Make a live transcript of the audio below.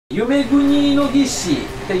夢国の義士っ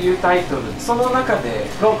ていうタイトル、その中で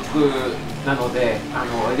ロックなので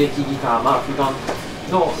エレキギター、普段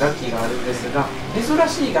の楽器があるんですが、珍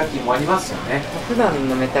しい楽器もありますよね。普段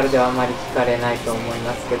のメタルではあまり聞かれないと思い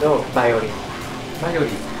ますけど、バイオリン、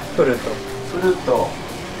フルート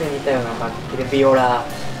で似たような楽器で、ビオラ、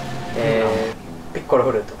ピッコロ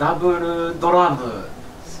フルート、ダブルドラム、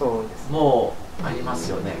そうです、もうあります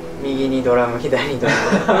よね。右にドラム、左にドラ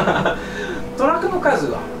ムトラックの数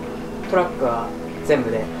はトラックは全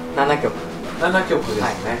部で7曲ですね、は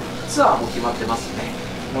い、ツアーも決まってますね。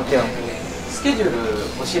もちろん、スケジュール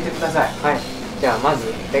教えてください。はい、じゃあま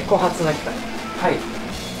ずレコ発の日から。はい、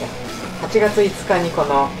8月5日にこ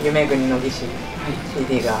の夢国の義士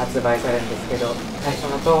CD が発売されるんですけど、はい、そ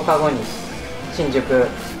の10日後に新宿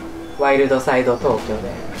ワイルドサイド東京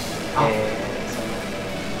で、その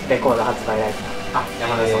レコード発売ライブ、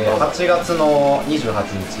山田さんと8月の28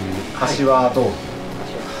日柏通り、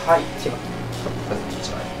はい、千葉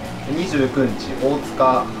29日大塚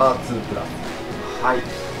ハーツプラス、はい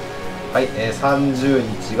はい、30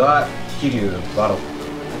日が桐生バロック、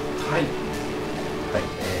はい、はい、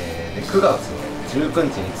で9月の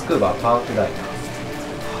19日につくばパークダイナー、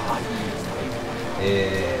はい、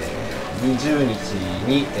20日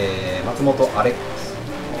に、松本アレックス、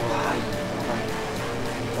は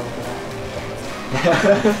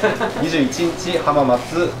い、21日浜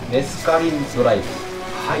松メスカリンドライブ、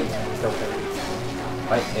はい、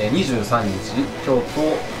はい、23日京都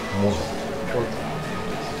モジョ、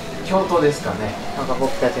京都ですかね。なんか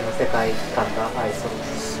僕たちの世界観が合いそう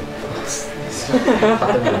です。建物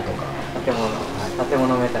とか建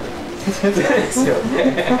物メタルですよ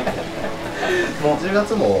ね。もう10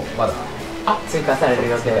月もまだ追加される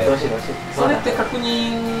予定で、どしどし。それって確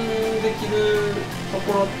認できると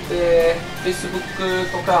ころって Facebook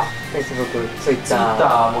とか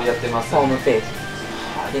Twitter もやってます。ホームページ、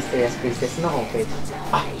ミステリアスプリステスのホームページ。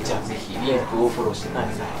じゃあぜひリンクをフォローしてくだ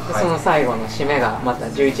さい。その最後の締めがまた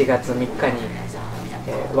11月3日に、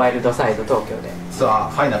ワイルドサイド東京でツアー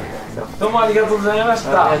ファイナルで。どうもありがとうございまし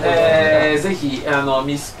た。ぜひ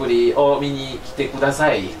ミスプリを見に来てくだ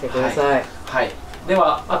さい。はい。で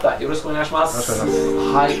はまたよろしくお願いします。よろしく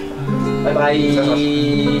お願いします。はい。バイバ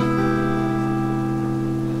イ。